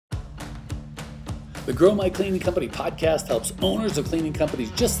The Grow My Cleaning Company podcast helps owners of cleaning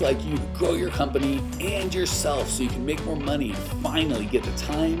companies just like you to grow your company and yourself so you can make more money and finally get the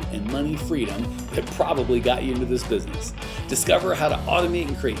time and money freedom that probably got you into this business. Discover how to automate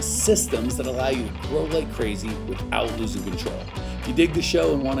and create systems that allow you to grow like crazy without losing control. If you dig the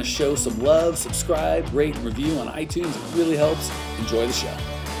show and want to show some love, subscribe, rate, and review on iTunes. It really helps. Enjoy the show.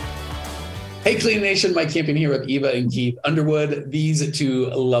 Hey, Clean Nation, Mike Campion here with Eva and Keith Underwood. These two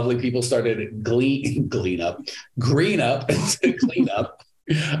lovely people started Green Up to clean up.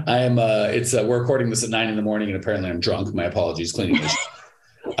 We're recording this at 9 a.m. and apparently I'm drunk. My apologies, Cleaning Nation.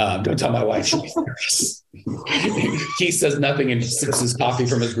 Don't tell my wife, she'll be furious. Keith says nothing and just sips his coffee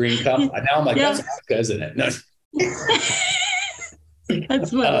from his green cup. Now I'm like, That's vodka, isn't it? No. That's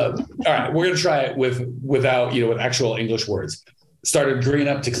funny. All right, we're gonna try it with actual English words. Started Green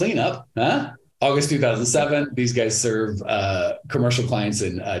Up to Clean Up, August 2007. These guys serve commercial clients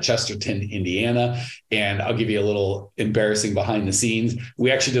in Chesterton, Indiana. And I'll give you a little embarrassing behind the scenes.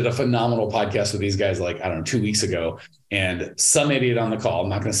 We actually did a phenomenal podcast with these guys 2 weeks ago. And some idiot on the call, I'm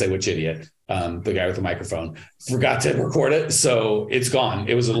not going to say which idiot, the guy with the microphone, forgot to record it. So it's gone.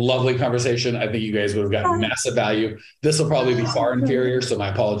 It was a lovely conversation. I think you guys would have gotten massive value. This will probably be far inferior. So my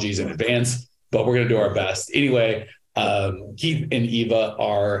apologies in advance, but we're going to do our best. Anyway, Keith and Eva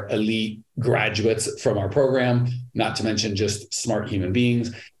are elite graduates from our program, not to mention just smart human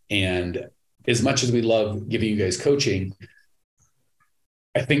beings. And as much as we love giving you guys coaching,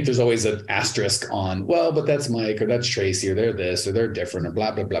 I think there's always an asterisk on, well, but that's Mike or that's Tracy or they're this or they're different or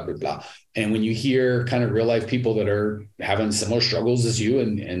blah, blah, blah, blah, blah. And when you hear kind of real life people that are having similar struggles as you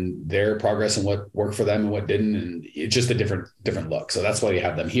and their progress and what worked for them and what didn't, and it's just a different look. So that's why you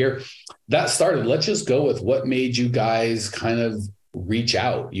have them here. That started, let's just go with what made you guys kind of reach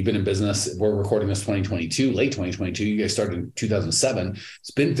out. You've been in business. We're recording this 2022, late 2022. You guys started in 2007.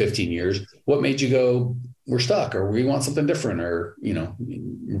 It's been 15 years. What made you go, we're stuck, or we want something different, or,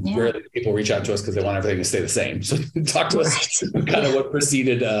 rarely people reach out to us because they want everything to stay the same. So talk to us kind of what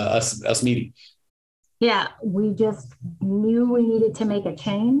preceded us meeting. Yeah, we just knew we needed to make a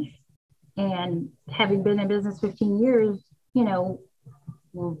change. And having been in business 15 years,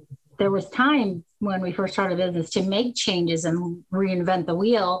 there was time when we first started business to make changes and reinvent the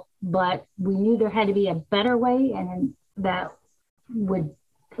wheel, but we knew there had to be a better way, and that would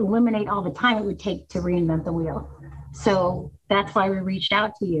eliminate all the time it would take to reinvent the wheel. So that's why we reached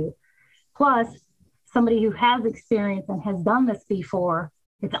out to you. Plus, somebody who has experience and has done this before,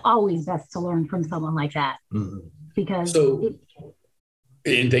 it's always best to learn from someone like that. Mm-hmm. Because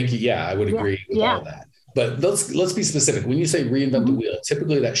and thank you. Yeah, I would agree with all that. But let's be specific. When you say reinvent the wheel,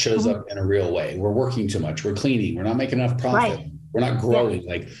 typically that shows up in a real way. We're working too much. We're cleaning. We're not making enough profit. Right. We're not growing. Yeah.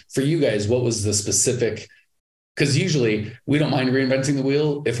 Like for you guys, what was the specific? Because usually we don't mind reinventing the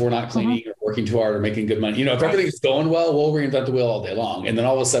wheel if we're not cleaning or working too hard or making good money. If everything's going well, we'll reinvent the wheel all day long. And then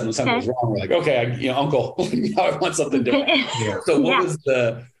all of a sudden when something goes wrong, we're like, okay, Uncle, I want something different. So what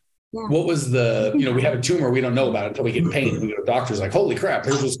was the, we have a tumor, we don't know about it until we get pain. We go to doctors like, holy crap,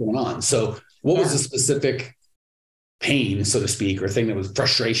 here's what's going on. So what was the specific pain, so to speak, or thing that was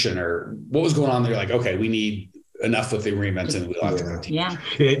frustration, or what was going on there? Like, okay, we need enough with the reinventing the wheel after 15 years.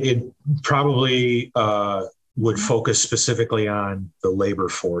 It probably would focus specifically on the labor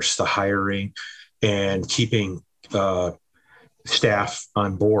force, the hiring and keeping staff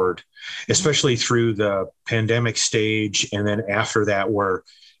on board, especially through the pandemic stage. And then after that, where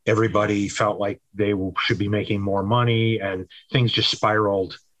everybody felt like they should be making more money and things just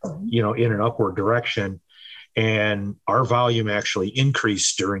spiraled, in an upward direction. And our volume actually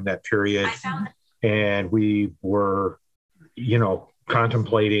increased during that period. And we were,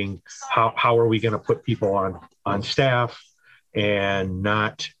 contemplating how are we going to put people on staff and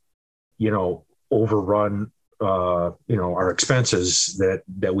not, overrun, our expenses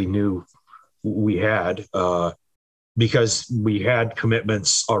that we knew we had, because we had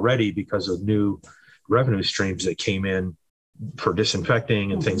commitments already because of new revenue streams that came in for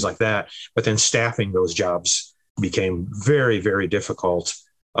disinfecting and things like that. But then staffing those jobs became very, very difficult.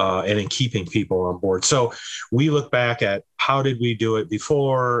 And in keeping people on board. So we look back at how did we do it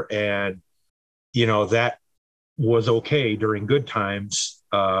before? And, that was okay during good times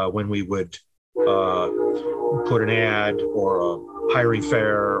when we would put an ad or a hiring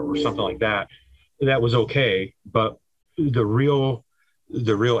fair or something like that. That was okay. But the real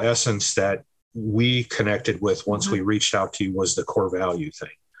essence that we connected with once we reached out to you was the core value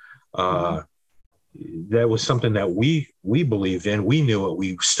thing. That was something that we believed in. We knew what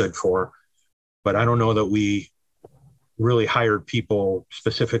we stood for, but I don't know that we really hired people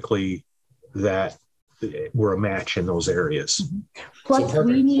specifically that were a match in those areas. Plus,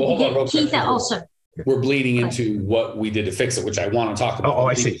 we need to get Keith also. we're bleeding into what we did to fix it, which I want to talk about.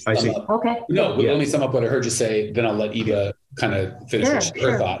 I see. Okay. No, but let me sum up what I heard you say. Then I'll let Eva kind of finish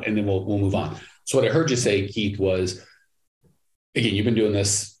her thought, and then we'll move on. So what I heard you say, Keith, was, again, you've been doing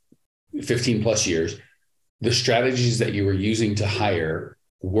this 15 plus years. The strategies that you were using to hire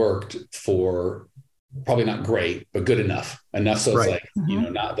worked for probably not great, but good enough. So it's like,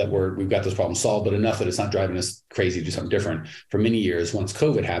 not that we've got this problem solved, but enough that it's not driving us crazy to do something different. For many years, once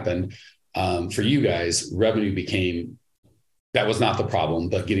COVID happened, for you guys, revenue became, that was not the problem,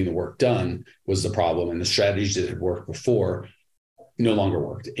 but getting the work done was the problem. And the strategies that had worked before no longer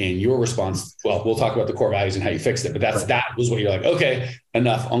worked. And your response, well, we'll talk about the core values and how you fixed it, but that was what you're like, okay,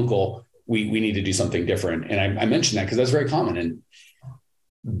 enough, uncle, we need to do something different. And I mentioned that because that's very common. And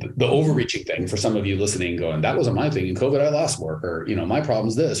the overreaching thing for some of you listening going, that wasn't my thing. In COVID, I lost work, or, my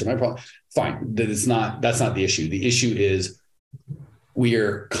problem's this, or my problem. Fine. That's not the issue. The issue is we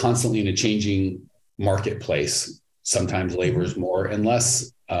are constantly in a changing marketplace. Sometimes labor is more and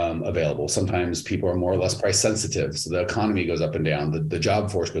less available. Sometimes people are more or less price sensitive. So the economy goes up and down. The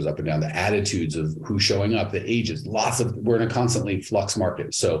job force goes up and down. The attitudes of who's showing up, the ages, we're in a constantly flux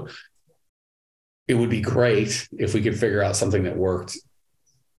market. So it would be great if we could figure out something that worked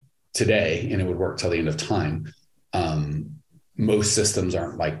today and it would work till the end of time. Most systems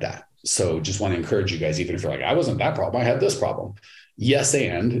aren't like that. So just want to encourage you guys, even if you're like, I wasn't that problem, I had this problem. Yes.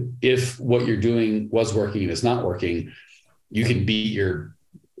 And if what you're doing was working and it's not working, you can beat your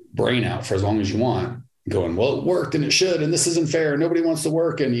brain out for as long as you want, going, well, it worked and it should, and this isn't fair. Nobody wants to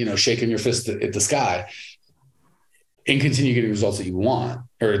work, and, shaking your fist at the sky, and continue getting results that you want,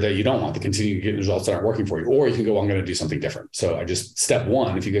 or that you don't want, to continue getting results that aren't working for you. Or you can go, I'm going to do something different. So step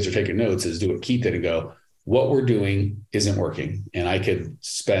one, if you guys are taking notes, is do what Keith did and go, what we're doing isn't working. And I could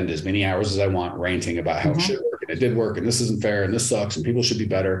spend as many hours as I want ranting about how it should work, and it did work, and this isn't fair, and this sucks, and people should be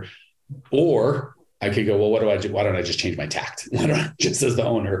better. Or I could go, well, what do I do? Why don't I just change my tact? Why don't I just, as the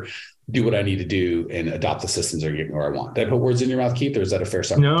owner, do what I need to do and adopt the systems that are getting where I want? Did I put words in your mouth, Keith, or is that a fair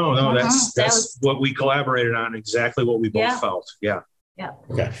summary? No, that's what we collaborated on. Exactly what we both felt. Yeah.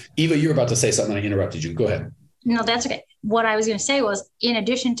 Okay. Eva, you were about to say something. I interrupted you. Go ahead. No, that's okay. What I was going to say was, in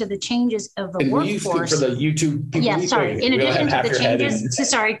addition to the changes of the workforce, for the YouTube people. Yeah, sorry. In addition to the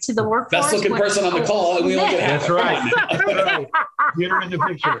changes, to the workforce. Best looking person on the call, and we only get half. That's right. Get her in the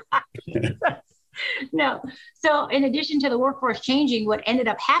picture. No. So in addition to the workforce changing, what ended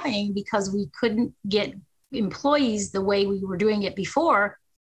up happening, because we couldn't get employees the way we were doing it before,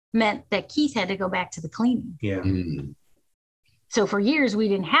 meant that Keith had to go back to the cleaning. Yeah. So for years, we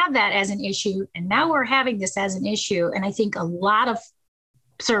didn't have that as an issue. And now we're having this as an issue. And I think a lot of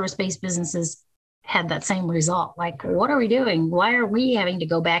service-based businesses had that same result. Like, what are we doing? Why are we having to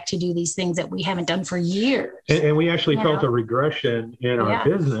go back to do these things that we haven't done for years? And we actually felt a regression in our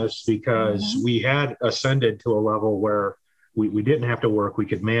business, because we had ascended to a level where we didn't have to work. We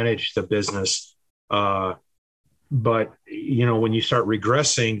could manage the business. But, when you start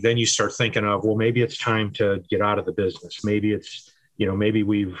regressing, then you start thinking of, well, maybe it's time to get out of the business. Maybe it's, maybe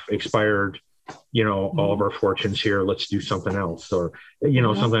we've expired, all of our fortunes here. Let's do something else, or,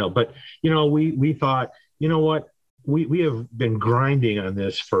 something else. But, we thought, what, we have been grinding on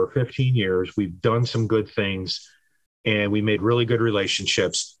this for 15 years. We've done some good things, and we made really good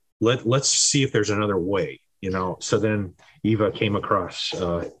relationships. Let's see if there's another way, So then Eva came across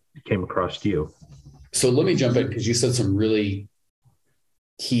you. So let me jump in, because you said some really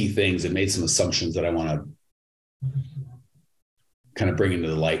key things and made some assumptions that I want to kind of bring into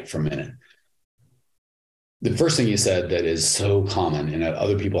the light for a minute. The first thing you said that is so common, and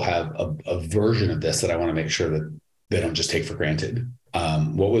other people have a version of this that I want to make sure that they don't just take for granted.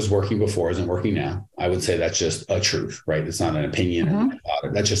 What was working before isn't working now. I would say that's just a truth, right? It's not an opinion.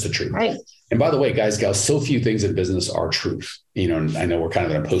 That's just a truth. Right. And by the way, guys, gals, so few things in business are truth. And I know we're kind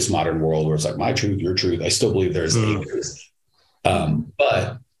of in a postmodern world where it's like my truth, your truth. I still believe there's a truth.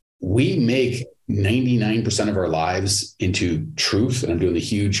 But we make 99% of our lives into truth. And I'm doing the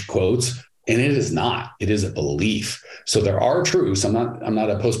huge quotes. And it is not. It is a belief. So there are truths. I'm not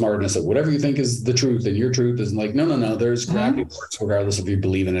a postmodernist of whatever you think is the truth, and your truth is like, no. There's gravity force, regardless if you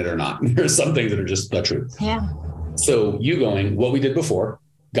believe in it or not. There's some things that are just the truth. Yeah. So you going, what we did before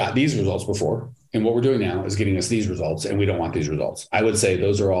got these results before, and what we're doing now is getting us these results, and we don't want these results. I would say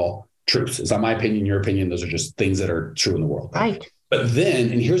those are all truths. It's not my opinion, your opinion. Those are just things that are true in the world. Right. But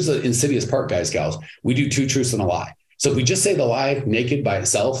then, and here's the insidious part, guys, gals, we do two truths and a lie. So if we just say the lie naked by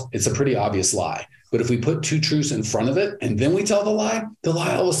itself, it's a pretty obvious lie. But if we put two truths in front of it and then we tell the lie all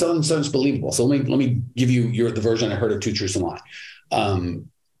of a sudden sounds believable. So let me give you the version I heard of two truths and a lie.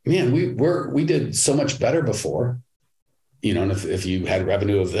 We did so much better before. And if you had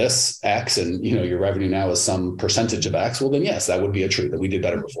revenue of this X and, your revenue now is some percentage of X, well, then yes, that would be a truth that we did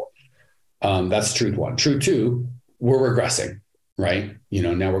better before. That's truth one. Truth two, we're regressing, right?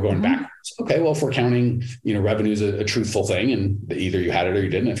 Now we're going backwards. Okay, well, if we're counting, revenue is a truthful thing and either you had it or you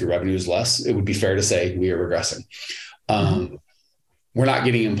didn't. If your revenue is less, it would be fair to say we are regressing. We're not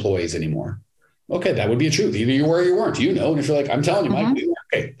getting employees anymore. Okay, that would be a truth. Either you were or you weren't, and if you're like, I'm telling you, Mike,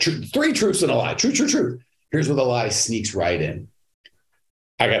 okay, three truths and a lie. Truth. Here's where the lie sneaks right in.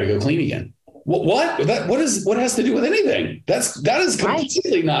 I got to go clean again. What has to do with anything? That is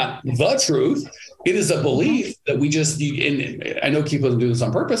completely not the truth. It is a belief that we just, and I know people do this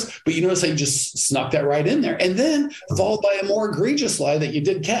on purpose, but you notice how you just snuck that right in there, and then followed by a more egregious lie that you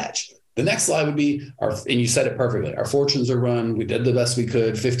did catch. The next slide would be and you said it perfectly. Our fortunes are run. We did the best we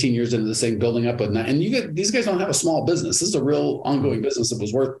could. 15 years into this thing, building up with, and these guys don't have a small business. This is a real ongoing business that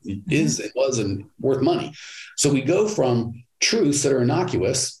was worth money. So we go from truths that are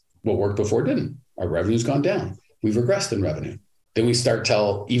innocuous. What worked before didn't. Our revenue's gone down. We've regressed in revenue. Then we start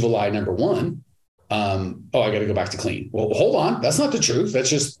tell evil lie number one. I got to go back to clean. Well, hold on. That's not the truth. That's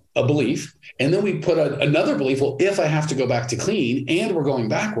just a belief. And then we put another belief. Well, if I have to go back to clean and we're going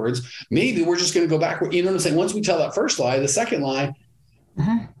backwards, maybe we're just going to go backward. You know what I'm saying? Once we tell that first lie, the second lie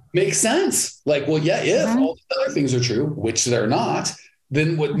makes sense. Like, well, yeah, if all the other things are true, which they're not,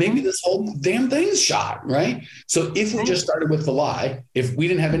 then maybe this whole damn thing's shot, right? So if we just started with the lie, if we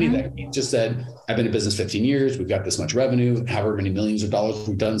didn't have any of that, we just said, I've been in business 15 years, we've got this much revenue, however many millions of dollars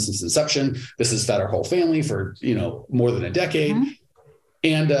we've done since inception. This has fed our whole family for, more than a decade.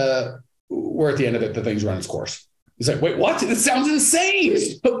 And we're at the end of it, the thing's run its course. It's like, wait, what? It sounds insane.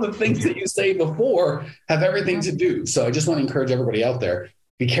 But the things that you say before have everything to do. So I just want to encourage everybody out there,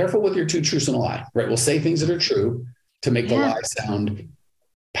 be careful with your two truths and a lie, right? We'll say things that are true to make the lie sound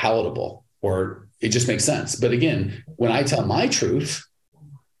palatable, or it just makes sense. But again, when I tell my truth,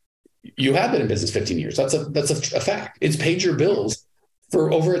 you have been in business 15 years. That's a fact. It's paid your bills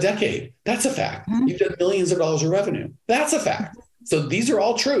for over a decade. That's a fact. You've done millions of dollars of revenue. That's a fact. So these are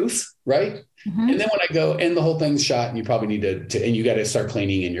all truths, right? And then when I go and the whole thing's shot and you probably need to and you got to start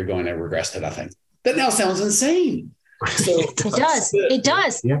cleaning and you're going to regress to nothing. That now sounds insane. So it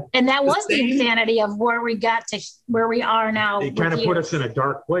does. Yeah. And that was the insanity of where we got to where we are now. It kind of put us in a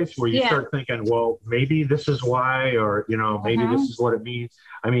dark place where you start thinking, well, maybe this is why, or, maybe this is what it means.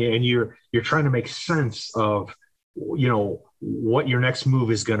 I mean, and you're trying to make sense of, what your next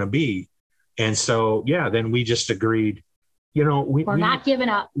move is going to be. And so, then we just agreed, we're not giving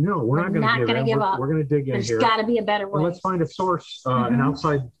up. No, we're not going to give up. We're going to dig in here. There's got to be a better way. Well, let's find a source, an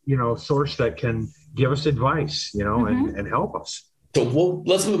outside, source that can give us advice, and help us. So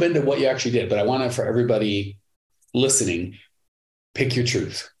let's move into what you actually did. But I want to, for everybody listening, pick your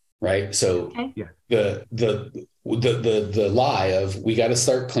truth, right? So the lie of we got to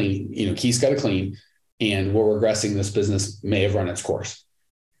start clean, Keith's got to clean, and we're regressing. This business may have run its course.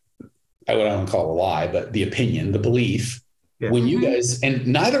 I don't call it a lie, but the opinion, the belief. Yeah. When you guys, and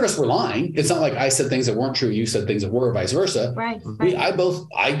neither of us were lying. It's not like I said things that weren't true. You said things that were, vice versa. Right.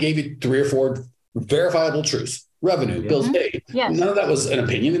 I gave you 3 or 4 verifiable truths. Revenue, bills paid. Yes. None of that was an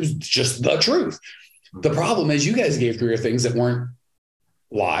opinion. It was just the truth. The problem is you guys gave 3 things that weren't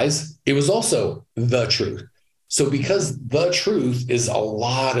lies. It was also the truth. So because the truth is a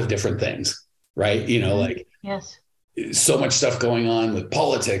lot of different things, right? So much stuff going on with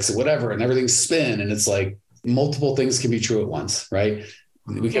politics and whatever, and everything's spin. And it's like multiple things can be true at once, right?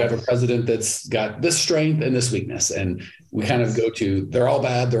 We could have a president that's got this strength and this weakness. And we kind of go to, they're all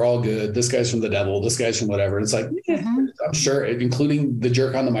bad, they're all good. This guy's from the devil, this guy's from whatever. And it's like, I'm sure, including the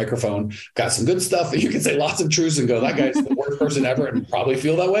jerk on the microphone, got some good stuff that you can say lots of truths and go, that guy's the worst person ever and probably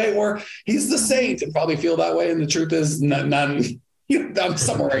feel that way. Or he's the saint and probably feel that way. And the truth is none, I'm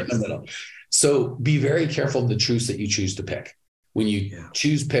somewhere right in the middle. So be very careful of the truths that you choose to pick. When you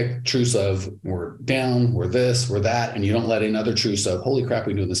pick truths of we're down, we're this, we're that, and you don't let in other truths of holy crap,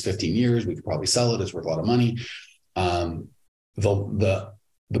 we've been doing this 15 years, we could probably sell it, it's worth a lot of money. The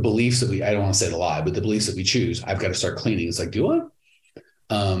beliefs that I don't want to say the lie, but the beliefs that we choose, I've got to start cleaning. It's like, do what?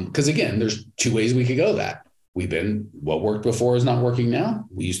 Because again, there's 2 ways we could go that. What worked before is not working now.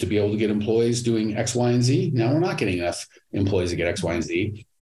 We used to be able to get employees doing X, Y, and Z. Now we're not getting enough employees to get X, Y, and Z.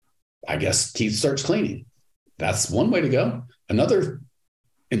 I guess Keith starts cleaning. That's one way to go. Another,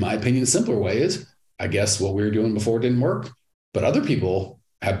 in my opinion, simpler way is, I guess what we were doing before didn't work, but other people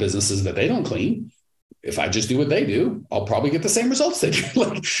have businesses that they don't clean. If I just do what they do, I'll probably get the same results they do.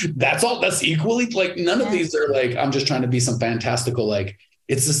 Like, that's all. That's equally, like, none of these are like, I'm just trying to be some fantastical, like,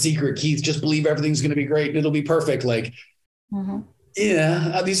 it's the secret, Keith, just believe everything's going to be great and it'll be perfect. Like,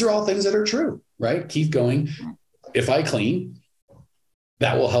 these are all things that are true, right? Keith going, if I clean,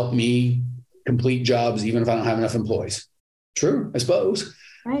 that will help me complete jobs even if I don't have enough employees. True, I suppose.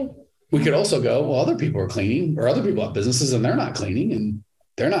 Right. We could also go, well, other people are cleaning, or other people have businesses and they're not cleaning, and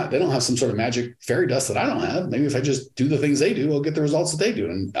they don't have some sort of magic fairy dust that I don't have. Maybe if I just do the things they do, I'll get the results that they do.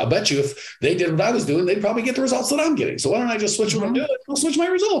 And I'll bet you if they did what I was doing, they'd probably get the results that I'm getting. So why don't I just switch what I'm doing? I'll switch my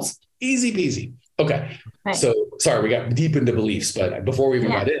results. Easy peasy. Okay. Right. So sorry, we got deep into beliefs, but before we even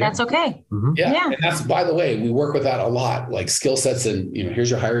got in, that's okay. yeah. And that's, by the way, we work with that a lot, like skill sets and,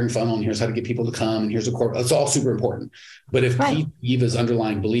 here's your hiring funnel and here's how to get people to come and here's a core. That's all super important. But if Keith Eva's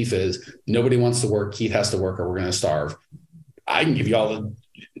underlying belief is nobody wants to work, Keith has to work or we're going to starve. I can give you all the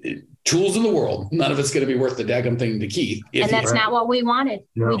tools in the world. None of it's going to be worth the daggum thing to Keith. And that's not what we wanted.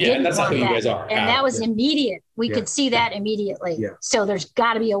 No. We didn't that's not want who that. you guys are. And that was immediate. We could see that immediately. Yeah. So there's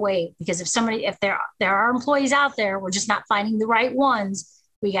got to be a way, because if there are employees out there, we're just not finding the right ones.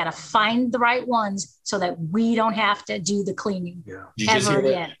 We got to find the right ones so that we don't have to do the cleaning ever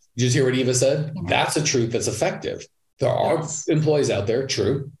again. Did you just hear what Eva said? That's a truth that's effective. There are employees out there.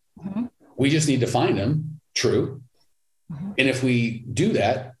 True. Mm-hmm. We just need to find them. True. Mm-hmm. And if we do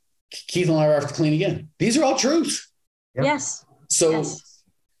that, Keith and I are have to clean again. These are all truths. Yep. Yes. So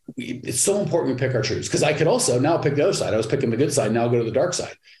it's so important we pick our truths, because I could also now pick the other side. I was picking the good side. Now I'll go to the dark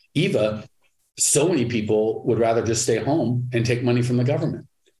side. Eva, so many people would rather just stay home and take money from the government.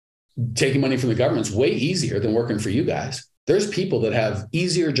 Taking money from the government is way easier than working for you guys. There's people that have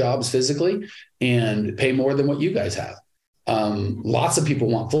easier jobs physically and pay more than what you guys have. Lots of people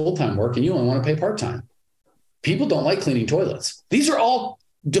want full-time work and you only want to pay part-time. People don't like cleaning toilets. These are all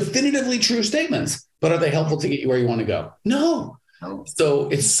definitively true statements, but are they helpful to get you where you want to go? No. So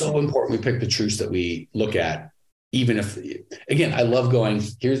it's so important we pick the truths that we look at, even if, again, I love going,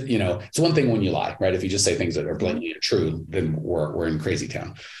 here's, it's one thing when you lie, right? If you just say things that are blatantly true, then we're in crazy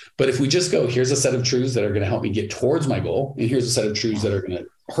town. But if we just go, here's a set of truths that are going to help me get towards my goal, and here's a set of truths that are going to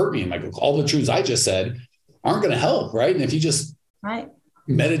hurt me in my goal. All the truths I just said aren't going to help, right? And if you just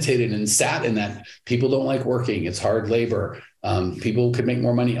meditated and sat in that, people don't like working, it's hard labor, people could make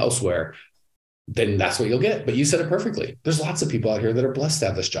more money elsewhere, then that's what you'll get. But you said it perfectly. There's lots of people out here that are blessed to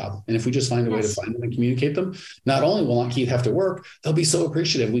have this job. And if we just find a way to find them and communicate them, not only will not Keith have to work, they'll be so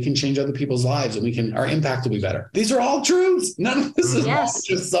appreciative. We can change other people's lives and our impact will be better. These are all truths. None of this is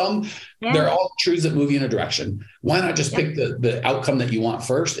just some, they're all truths that move you in a direction. Why not just pick the outcome that you want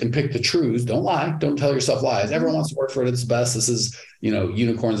first and pick the truths? Don't lie. Don't tell yourself lies. Everyone wants to work for it. It's the best. This is,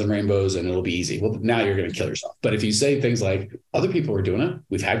 unicorns and rainbows and it'll be easy. Well, now you're going to kill yourself. But if you say things like other people are doing it,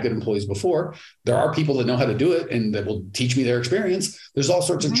 we've had good employees before, there are people that know how to do it and that will teach me their experience. There's all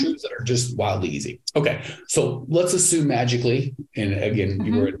sorts of truths that are just wildly easy. Okay. So let's assume magically, and again,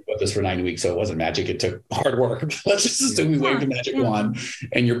 you were with this for 9 weeks, so it wasn't magic. It took hard work. Let's just assume we waved a magic wand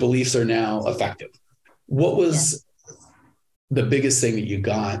and your beliefs are now effective. What was the biggest thing that you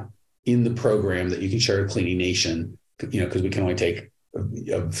got in the program that you can share with Cleaning Nation? Because we can only take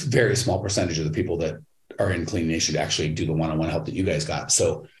a very small percentage of the people that are in Cleaning Nation to actually do the one-on-one help that you guys got.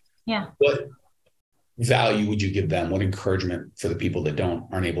 So what value would you give them? What encouragement for the people that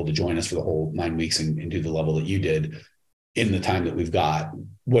aren't able to join us for the whole 9 weeks and do the level that you did in the time that we've got?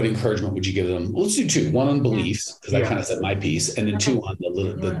 What encouragement would you give them? Let's do two. One on beliefs, because I kind of said my piece, and then two on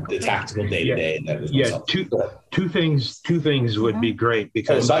the tactical day-to-day. Two things would be great,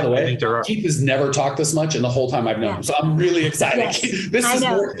 because by the way, I think there are. Keith has never talked this much in the whole time I've known him. So I'm really excited. Yes. This is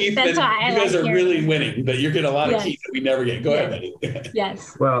more Keith than you guys are really winning, but you're getting a lot of Keith that we never get. Go ahead, Betty.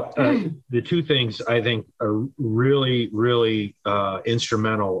 Yes. Well, the two things I think are really, really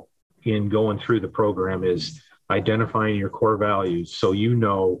instrumental in going through the program is identifying your core values, so you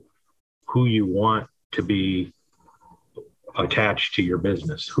know who you want to be attached to your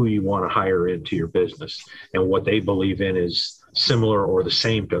business, who you want to hire into your business, and what they believe in is similar or the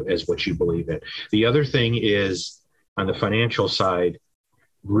same as what you believe in. The other thing is, on the financial side,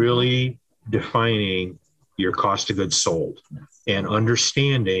 really defining your cost of goods sold and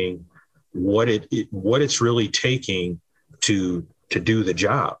understanding what it's really taking to do the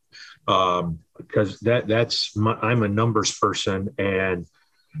job. Because I'm a numbers person, and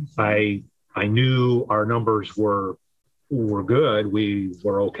I knew our numbers were good. We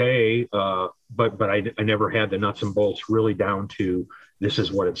were okay, but I never had the nuts and bolts really down to this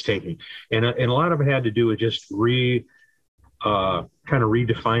is what it's taking. And a lot of it had to do with just kind of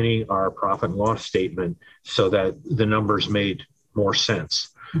redefining our profit and loss statement so that the numbers made more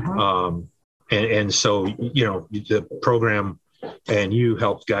sense. And so, the program and you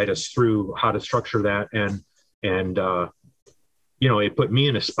helped guide us through how to structure that. And it put me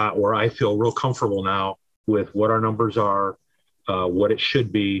in a spot where I feel real comfortable now with what our numbers are, what it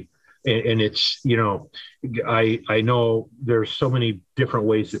should be, and it's, I know there's so many different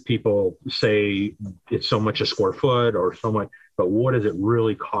ways that people say it's so much a square foot or so much, but what is it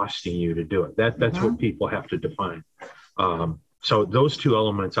really costing you to do it? That's what people have to define. So those two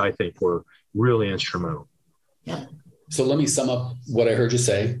elements, I think, were really instrumental. Yeah. So let me sum up what I heard you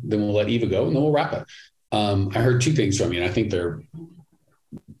say, then we'll let Eva go, and then we'll wrap it. I heard two things from you, and I think they're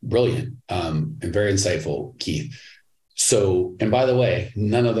brilliant and very insightful, Keith. So, and by the way,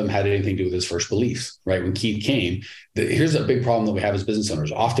 none of them had anything to do with his first beliefs, right? When Keith came, here's a big problem that we have as business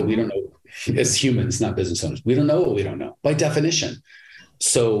owners. Often we don't know, as humans, not business owners, we don't know what we don't know by definition.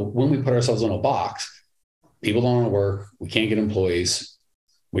 So when we put ourselves in a box, people don't want to work, we can't get employees,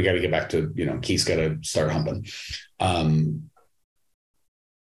 we got to get back to, Keith's got to start humping. When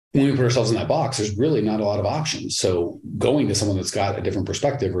we put ourselves in that box, there's really not a lot of options. So going to someone that's got a different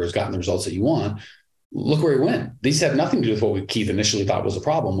perspective or has gotten the results that you want, look where he went. These have nothing to do with what Keith initially thought was a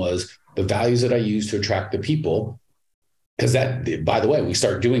problem, was the values that I use to attract the people. Because that, by the way, we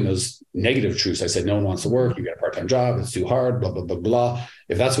start doing those negative truths. I said, no one wants to work. You got a part-time job. It's too hard, blah, blah, blah, blah.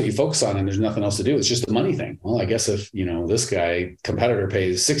 If that's what you focus on and there's nothing else to do, it's just a money thing. Well, I guess if, this guy competitor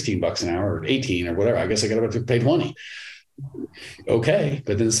pays $16 an hour or 18 or whatever, I guess I got to pay 20. Okay.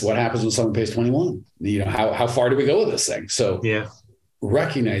 But then what happens when someone pays 21? How far do we go with this thing? So yeah,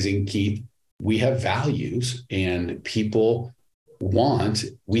 recognizing, Keith, we have values and people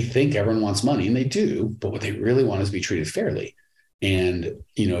we think everyone wants money, and they do, but what they really want is to be treated fairly. And,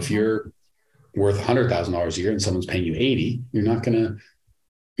 if you're worth $100,000 a year and someone's paying you 80, you're not going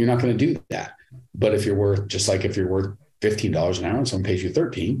to do that. But if you're worth $15 an hour and someone pays you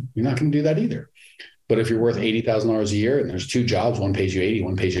 13, you're not going to do that either. But if you're worth $80,000 a year and there's two jobs, one pays you 80,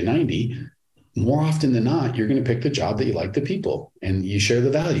 one pays you 90, more often than not, you're going to pick the job that you like the people and you share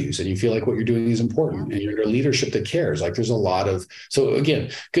the values and you feel like what you're doing is important and you're under leadership that cares. Like there's a lot of, so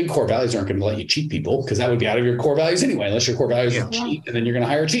again, good core values aren't going to let you cheat people, because that would be out of your core values anyway, unless your core values are cheat, and then you're going to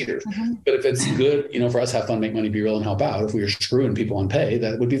hire cheaters. But if it's good, for us, have fun, make money, be real, and help out. If we were screwing people on pay,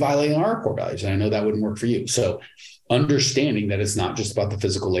 that would be violating our core values. And I know that wouldn't work for you. So understanding that it's not just about the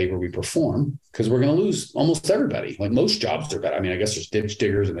physical labor we perform, because we're going to lose almost everybody. Like most jobs are better. I mean, I guess there's ditch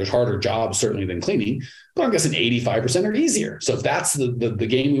diggers and there's harder jobs certainly than cleaning, but I'm guessing 85% are easier. So if that's the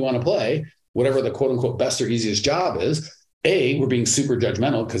game we want to play, whatever the quote unquote best or easiest job is, we're being super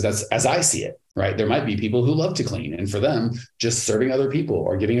judgmental because that's as I see it, right? There might be people who love to clean, and for them, just serving other people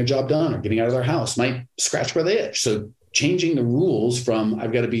or getting a job done or getting out of their house might scratch where they itch. So changing the rules from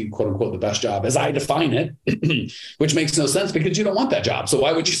I've got to be quote unquote the best job as I define it, which makes no sense because you don't want that job. So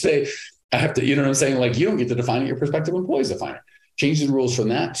why would you say I have to, you know what I'm saying? Like you don't get to define it, your prospective employees define it. Changing the rules from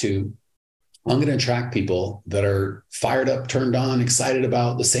that to I'm going to attract people that are fired up, turned on, excited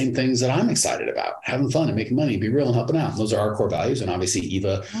about the same things that I'm excited about, having fun and making money, be real and helping out. Those are our core values. And obviously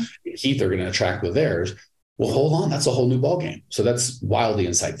Eva and Keith are going to attract with theirs. Well, hold on. That's a whole new ballgame. So that's wildly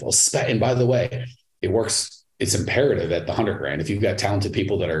insightful. And by the way, it works. It's imperative at the $100,000. If you've got talented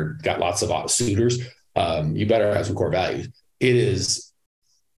people that got lots of suitors, you better have some core values. It is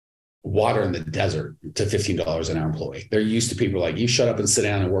water in the desert to $15 an hour employee. They're used to people like, you shut up and sit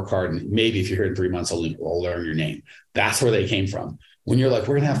down and work hard. And maybe if you're here in 3 months, I'll learn your name. That's where they came from. When you're like,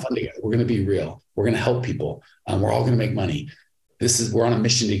 we're going to have fun together. We're going to be real. We're going to help people. We're all going to make money. We're on a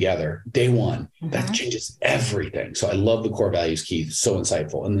mission together. Day one, that changes everything. So I love the core values, Keith. So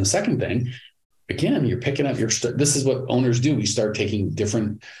insightful. And the second thing, again, you're picking up this is what owners do. We start taking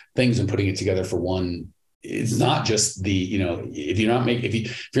different things and putting it together for one. It's not just if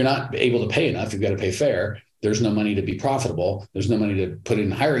you're not able to pay enough, you've got to pay fair. There's no money to be profitable. There's no money to put in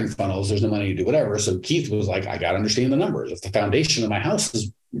hiring funnels. There's no money to do whatever. So Keith was like, I got to understand the numbers. If the foundation of my house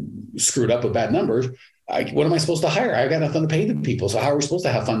is screwed up with bad numbers, what am I supposed to hire? I got nothing to pay the people. So how are we supposed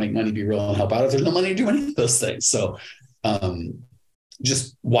to have fun, make money, be real, and help out if there's no money to do any of those things? So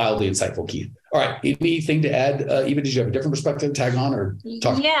just wildly insightful, Keith. All right. Anything to add? Eva, did you have a different perspective, tag on or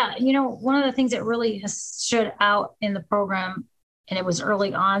talk? Yeah. One of the things that really has stood out in the program, and it was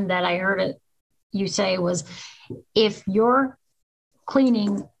early on that I heard you say was, if you're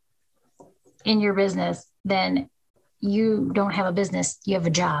cleaning in your business, then you don't have a business, you have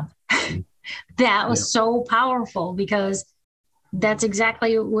a job. That was so powerful because that's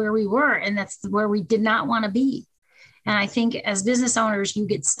exactly where we were. And that's where we did not want to be. And I think as business owners, you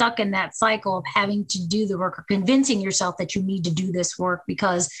get stuck in that cycle of having to do the work or convincing yourself that you need to do this work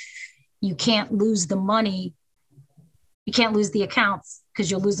because you can't lose the money. You can't lose the accounts because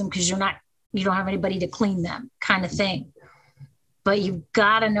you'll lose them because you don't have anybody to clean them, kind of thing. But you've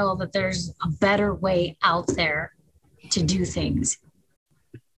got to know that there's a better way out there to do things.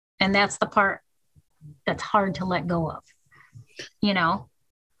 And that's the part that's hard to let go of,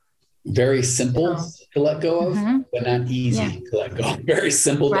 very simple to let go of, but not easy Yeah. to let go of. Very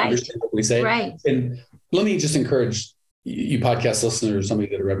simple to Right. understand what we say. Right. And let me just encourage you podcast listeners, somebody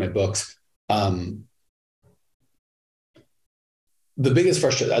that have read my books. The biggest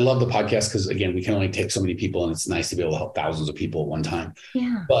frustration, I love the podcast because, again, we can only take so many people, and it's nice to be able to help thousands of people at one time.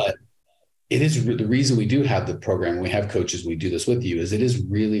 Yeah. But it is the reason we do have the program, we have coaches, we do this with you, is it is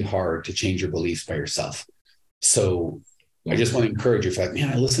really hard to change your beliefs by yourself. So I just want to encourage you, if like, man,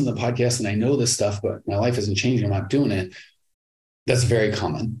 I listen to the podcast and I know this stuff, but my life isn't changing, I'm not doing it. That's very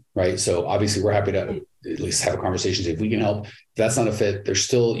common, right? So obviously we're happy to at least have a conversation. If we can help, if that's not a fit, you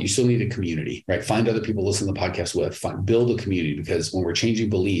still need a community, right? Find other people to listen to the podcast with, build a community, because when we're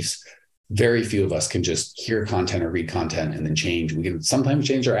changing beliefs, very few of us can just hear content or read content and then change. We can sometimes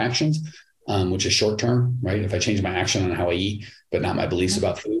change our actions, which is short term, right? If I change my action on how I eat, but not my beliefs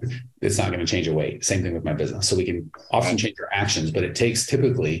about food, it's not going to change a weight. Same thing with my business. So we can often change our actions, but it takes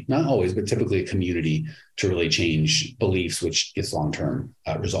typically, not always, but typically a community to really change beliefs, which gets long-term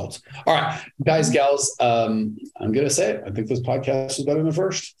results. All right, guys, gals, I'm going to say it. I think this podcast was better than the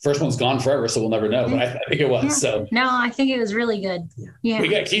first. First one's gone forever, so we'll never know, but I think it was. Yeah. So no, I think it was really good. Yeah. we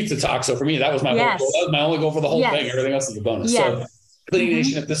got Keith to talk. So for me, that was my Yes. whole goal. That was my only goal for the whole Yes. thing. Everything else is a bonus. Yes. So Cleaning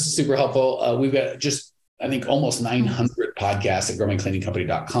Nation, if this is super helpful, we've got just, I think, almost 900 podcasts at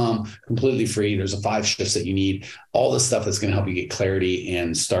growmycleaningcompany.com, completely free. There's 5 shifts that you need, all the stuff that's going to help you get clarity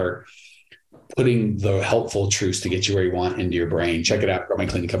and start putting the helpful truths to get you where you want into your brain. Check it out,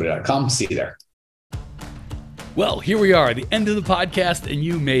 growmycleaningcompany.com. See you there. Well, here we are at the end of the podcast, and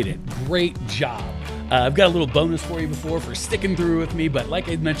you made it. Great job. I've got a little bonus for you for sticking through with me. But like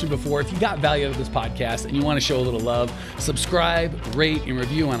I mentioned before, if you got value out of this podcast and you want to show a little love, subscribe, rate, and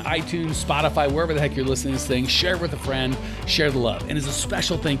review on iTunes, Spotify, wherever the heck you're listening to this thing. Share it with a friend. Share the love. And as a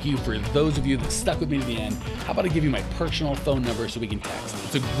special thank you for those of you that stuck with me to the end, how about I give you my personal phone number so we can text?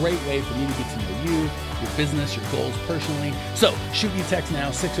 It's a great way for me to get to know you, your business, your goals personally. So shoot me a text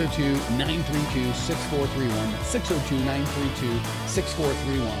now, 602-932-6431. That's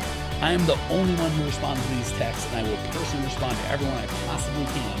 602-932-6431. I am the only one who responds to these texts, and I will personally respond to everyone I possibly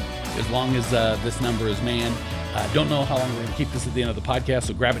can as long as this number is manned. Don't know how long we're going to keep this at the end of the podcast,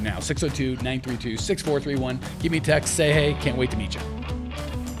 so grab it now, 602-932-6431. Give me a text, say hey, can't wait to meet you.